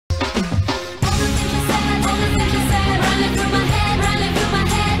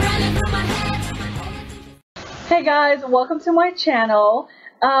Hey guys, welcome to my channel.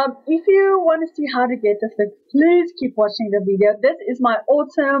 If you want to see how to get this look, please keep watching the video. This is my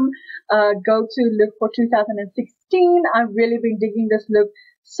autumn go-to look for 2016. I've really been digging this look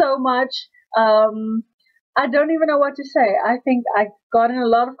so much. I don't even know what to say. I think I've gotten a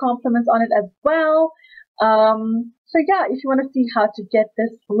lot of compliments on it as well. So yeah, if you want to see how to get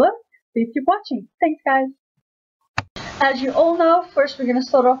this look, please keep watching. Thanks guys. As you all know, first we're going to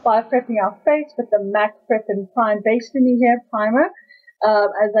start off by prepping our face with the MAC Prep and Prime Base Hair Primer,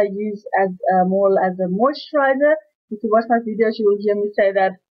 as I use as more as a moisturizer. If you watch my videos, you will hear me say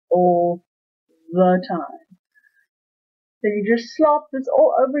that all the time. So you just slop this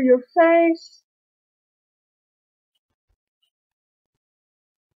all over your face.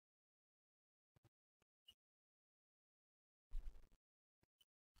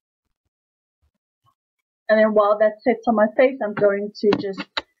 And then while that sets on my face, I'm going to just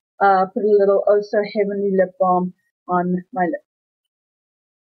put a little Oh So Heavenly lip balm on my lips.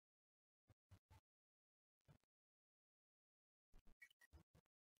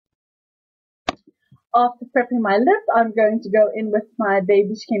 After prepping my lips, I'm going to go in with my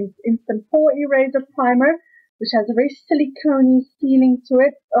Baby Skin Instant Pore Eraser Primer, which has a very silicone-y feeling to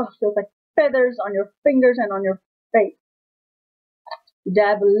it. Oh, it feels like feathers on your fingers and on your face. You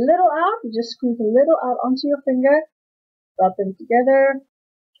dab a little out, you just squeeze a little out onto your finger, rub them together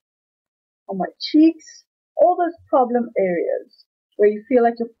on my cheeks, all those problem areas where you feel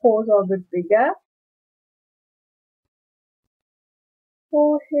like your pores are a bit bigger.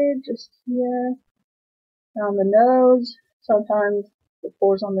 Forehead, just here, down the nose. Sometimes the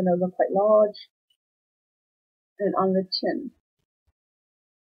pores on the nose are quite large, and on the chin.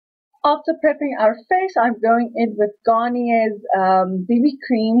 After prepping our face, I'm going in with Garnier's BB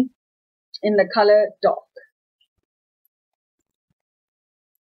cream in the color Dark.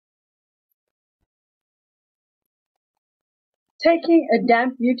 Taking a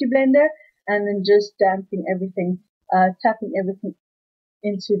damp beauty blender and then just damping everything, tapping everything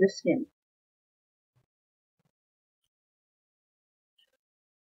into the skin.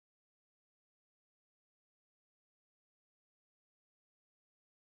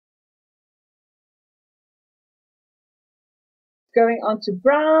 Going on to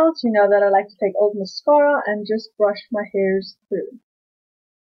brows, you know that I like to take old mascara and just brush my hairs through.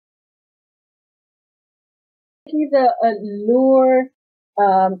 Taking the Allure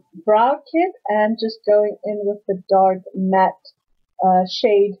brow kit and just going in with the dark matte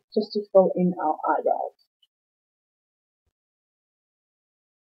shade just to fill in our eyebrows.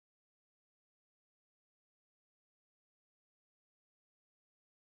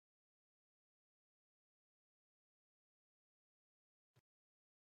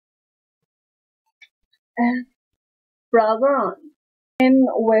 And brows are on. In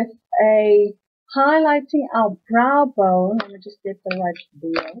with a highlighting our brow bone. Let me just get the right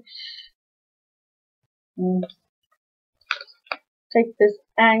brush. Take this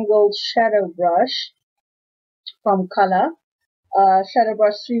angled shadow brush from Color, shadow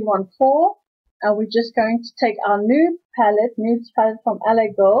brush 314, and we're just going to take our nudes palette from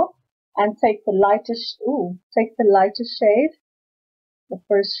LA Girl, and take the lightest, shade, the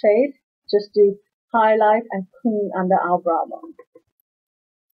first shade, just to highlight and clean under our brow bone.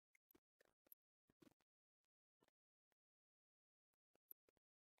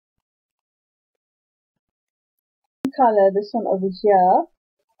 Color, this one over here,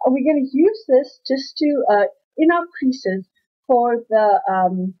 and we're going to use this just to in our creases for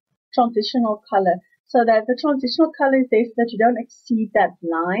the transitional color, so that the transitional color is there so that you don't exceed that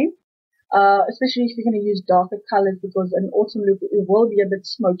line, especially if you're going to use darker colors, because an autumn look it will be a bit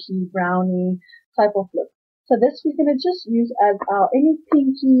smoky, browny type of look. So this we're going to just use as our any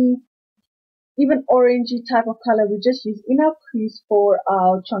pinky, even orangey type of color we just use in our crease for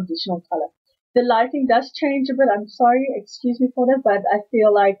our transitional color. The lighting does change a bit. I'm sorry, excuse me for that, but I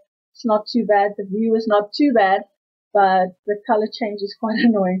feel like it's not too bad. The view is not too bad, but the color change is quite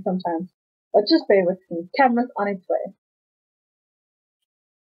annoying sometimes. But just bear with me. Camera's on its way.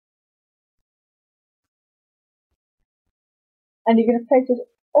 And you're going to place it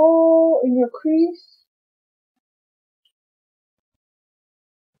all in your crease.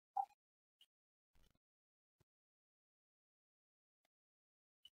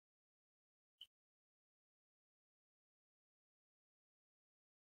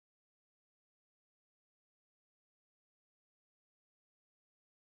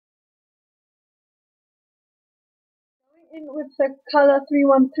 In with the Color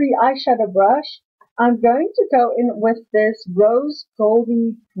 313 eyeshadow brush, I'm going to go in with this rose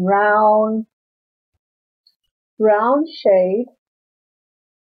goldy brown shade,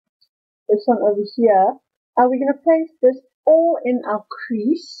 this one over here, We're going to place this all in our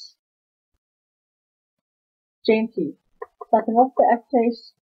crease gently, starting off the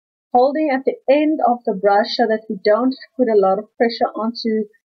face, holding at the end of the brush so that we don't put a lot of pressure onto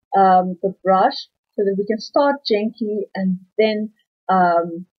the brush, so that we can start gently and then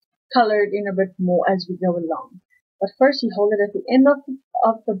color it in a bit more as we go along. But first you hold it at the end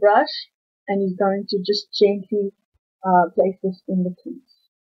of the brush, and you're going to just gently place this in the crease.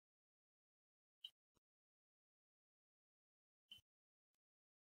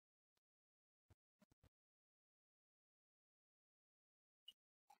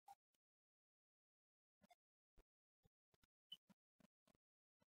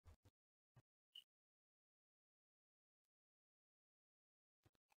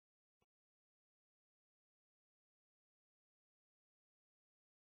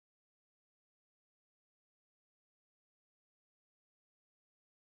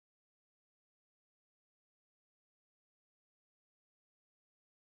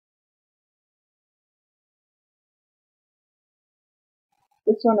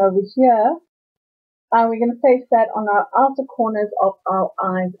 This one over here, and we're going to place that on our outer corners of our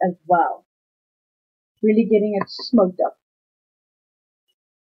eyes as well, really getting it smoked up.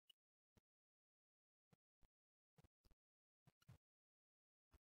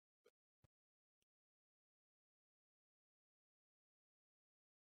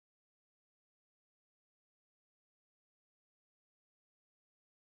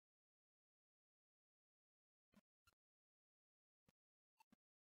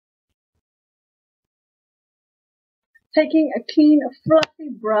 Taking a clean, fluffy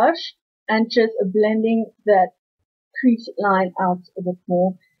brush and just blending that crease line out a bit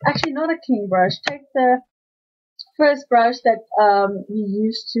more. Actually, not a clean brush. Take the first brush that you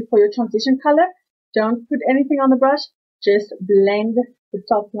used for your transition color. Don't put anything on the brush. Just blend the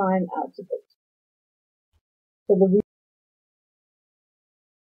top line out a bit. So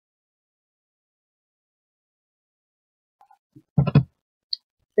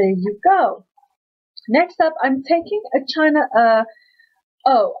there you go. Next up, I'm taking a China.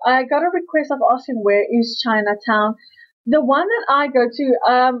 Oh, I got a request of asking where is Chinatown. The one that I go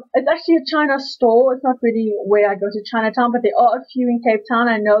to, it's actually a China store. It's not really where I go to Chinatown, but there are a few in Cape Town.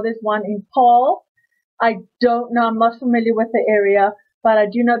 I know there's one in Paarl. I don't know. I'm not familiar with the area, but I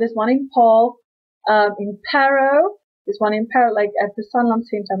do know there's one in Paarl, in Parow. There's one in Parow, like at the Sanlam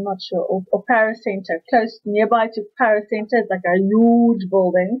Center, I'm not sure, or Parow Center, close nearby to Parow Center. It's like a huge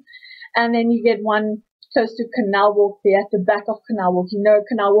building. And then you get one close to Canal Walk there, at the back of Canal Walk. You know,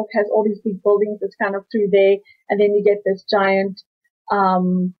 Canal Walk has all these big buildings. It's kind of through there. And then you get this giant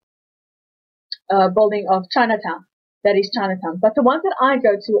building of Chinatown. That is Chinatown. But the ones that I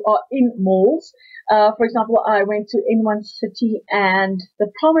go to are in malls. For example, I went to N1 City and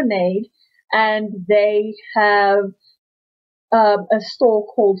the Promenade, and they have a store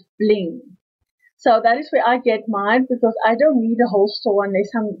called Bling. So that is where I get mine, because I don't need a whole store unless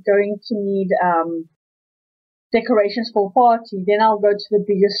I'm going to need decorations for a party. Then I'll go to the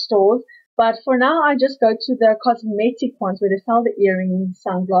bigger stores. But for now, I just go to the cosmetic ones where they sell the earrings,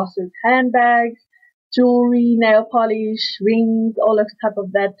 sunglasses, handbags, jewelry, nail polish, rings, all of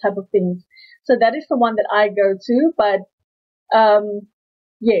that type of things. So that is the one that I go to. But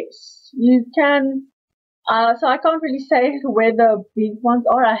yes, you can. So I can't really say where the big ones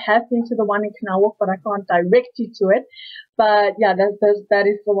are. I have been to the one in Canal Walk, but I can't direct you to it. But yeah, that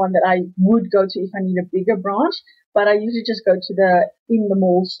is the one that I would go to if I need a bigger branch. But I usually just go to in the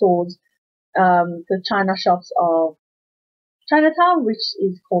mall stores, the China shops of Chinatown, which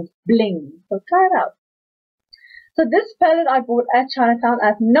is called Bling. So try it out. So this palette I bought at Chinatown. I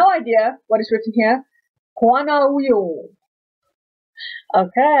have no idea what is written here. Kwana Uyo.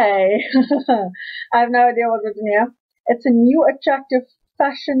 Okay. I have no idea what's written here. It's a new attractive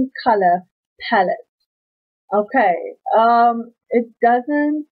fashion color palette. Okay. It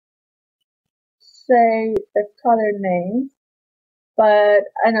doesn't say the color name, but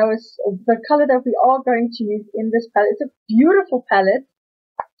I know it's the color that we are going to use in this palette. It's a beautiful palette.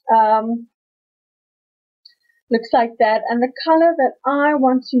 Looks like that. And the color that I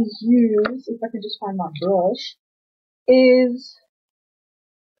want to use, if I can just find my brush, is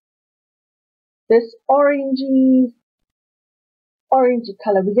this orangey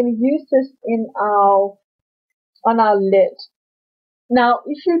color. We're going to use this on our lid. Now,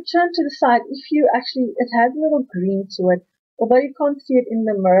 if you turn to the side, it has a little green to it, although you can't see it in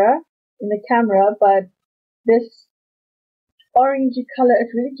the mirror, in the camera, but this orangey color,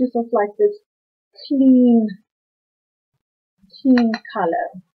 it really gives off like this clean color.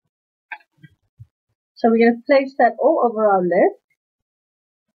 So we're going to place that all over our lid.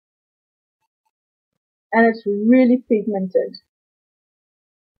 and it's really pigmented.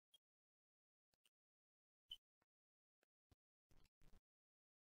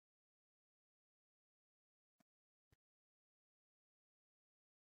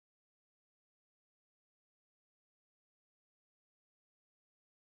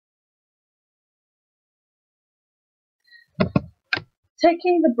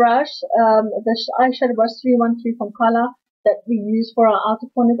 Taking the brush, the eyeshadow brush 313 from Color that we use for our outer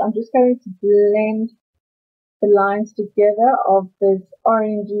corners, I'm just going to blend the lines together of this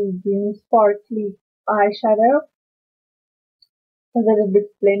orangey green sparkly eyeshadow so that it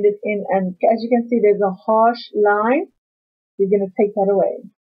looks blended in, and as you can see there's a harsh line. You're going to take that away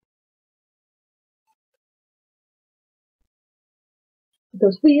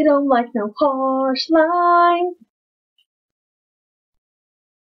because we don't like no harsh line.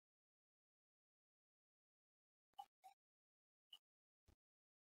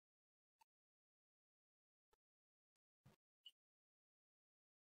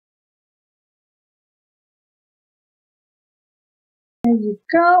 There you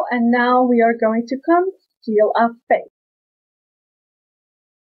go, and now we are going to conceal our face.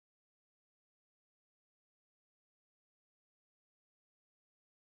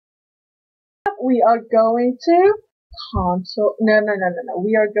 We are going to contour. No.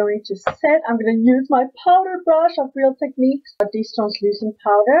 We are going to set. I'm going to use my powder brush of Real Techniques, this translucent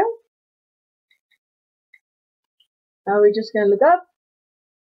powder. Now we're just going to look up,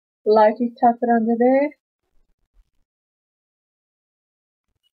 lightly tap it under there.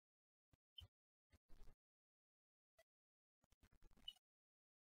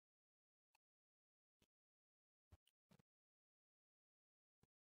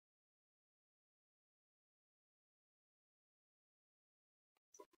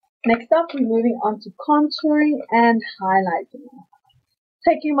 Next up, we're moving on to contouring and highlighting.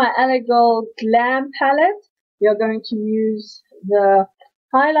 Taking my LA Gold Glam palette, we are going to use the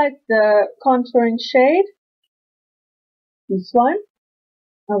contouring shade, this one,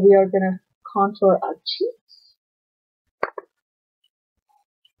 and we are going to contour our cheeks.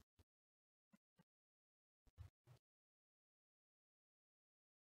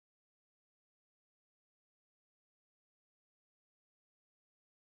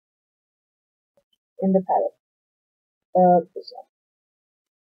 In the palette, this one.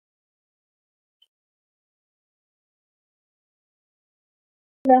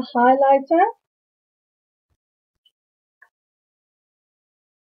 The highlighter.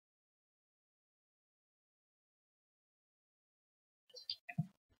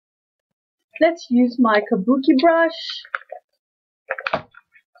 Let's use my kabuki brush.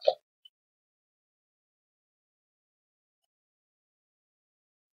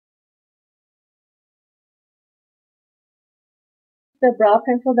 The brow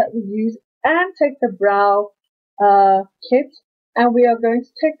pencil that we use and take the brow kit, and we are going to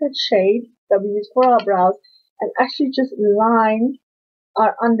take that shade that we use for our brows and actually just line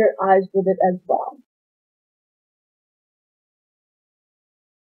our under eyes with it as well.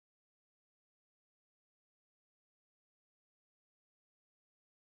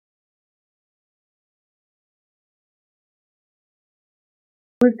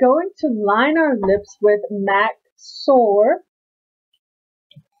 We're going to line our lips with MAC Soar.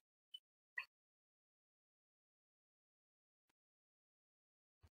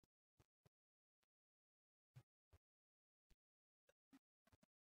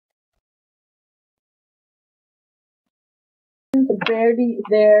 Barely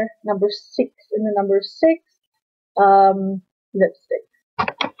there, number 6 in the number 6 lipstick.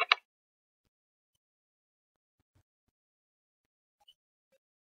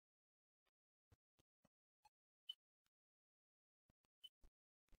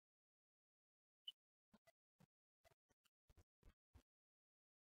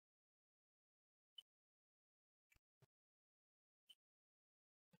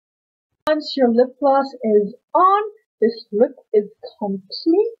 Once your lip gloss is on, this look is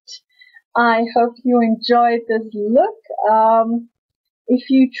complete. I hope you enjoyed this look.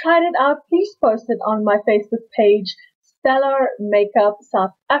 If you tried it out, please post it on my Facebook page, Stellar Makeup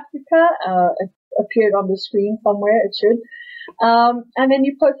South Africa. It appeared on the screen somewhere, it should. And then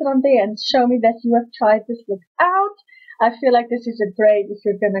you post it on there and show me that you have tried this look out. I feel like this is a great if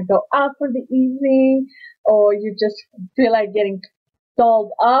you're going to go out for the evening, or you just feel like getting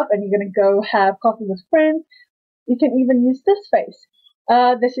dolled up and you're going to go have coffee with friends. You can even use this face.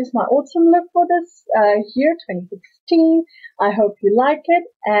 This is my autumn look for this year, 2016. I hope you like it,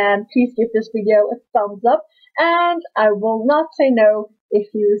 and please give this video a thumbs up, and I will not say no if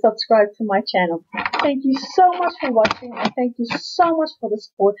you subscribe to my channel. Thank you so much for watching, and thank you so much for the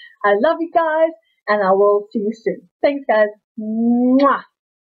support. I love you guys, and I will see you soon. Thanks, guys. Mwah.